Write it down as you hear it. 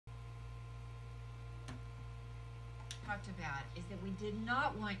talked about is that we did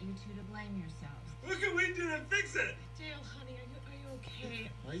not want you two to blame yourselves. What can we do to fix it? Dale, honey, are you okay?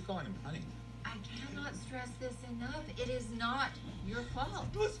 Why are you calling him honey? I cannot stress this enough. It is not your fault.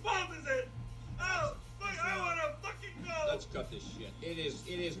 Whose fault is it? Oh, fuck, I wanna fucking go! Let's cut this shit. It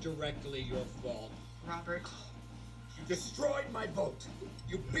is directly your fault. Robert. You destroyed my boat.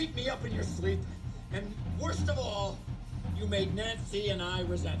 You beat me up in your sleep. And worst of all, you made Nancy and I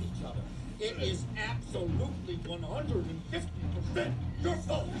resent each other. It is absolutely 150% your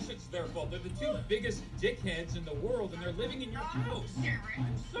fault. It's their fault. They're the two biggest dickheads in the world, and they're living in your house.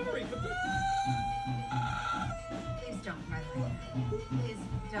 I'm sorry, but Please don't cry like that. Please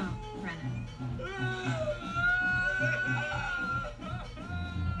don't, Brennan.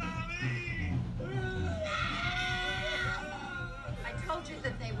 I told you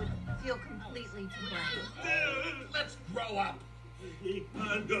that they would feel completely to blame. Let's grow up.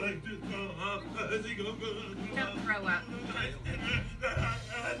 I'm going to grow up. Don't grow up.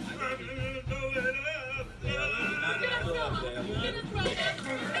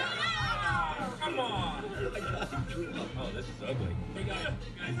 come on. Oh, this is ugly. Hey guys,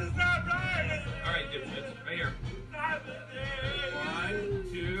 This is not right! all right, dipshits, right here. Stop it! 1,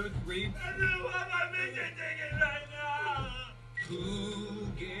 2, 3. I don't want my picture taken right now! Who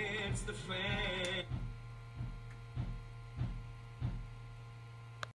gets the fan?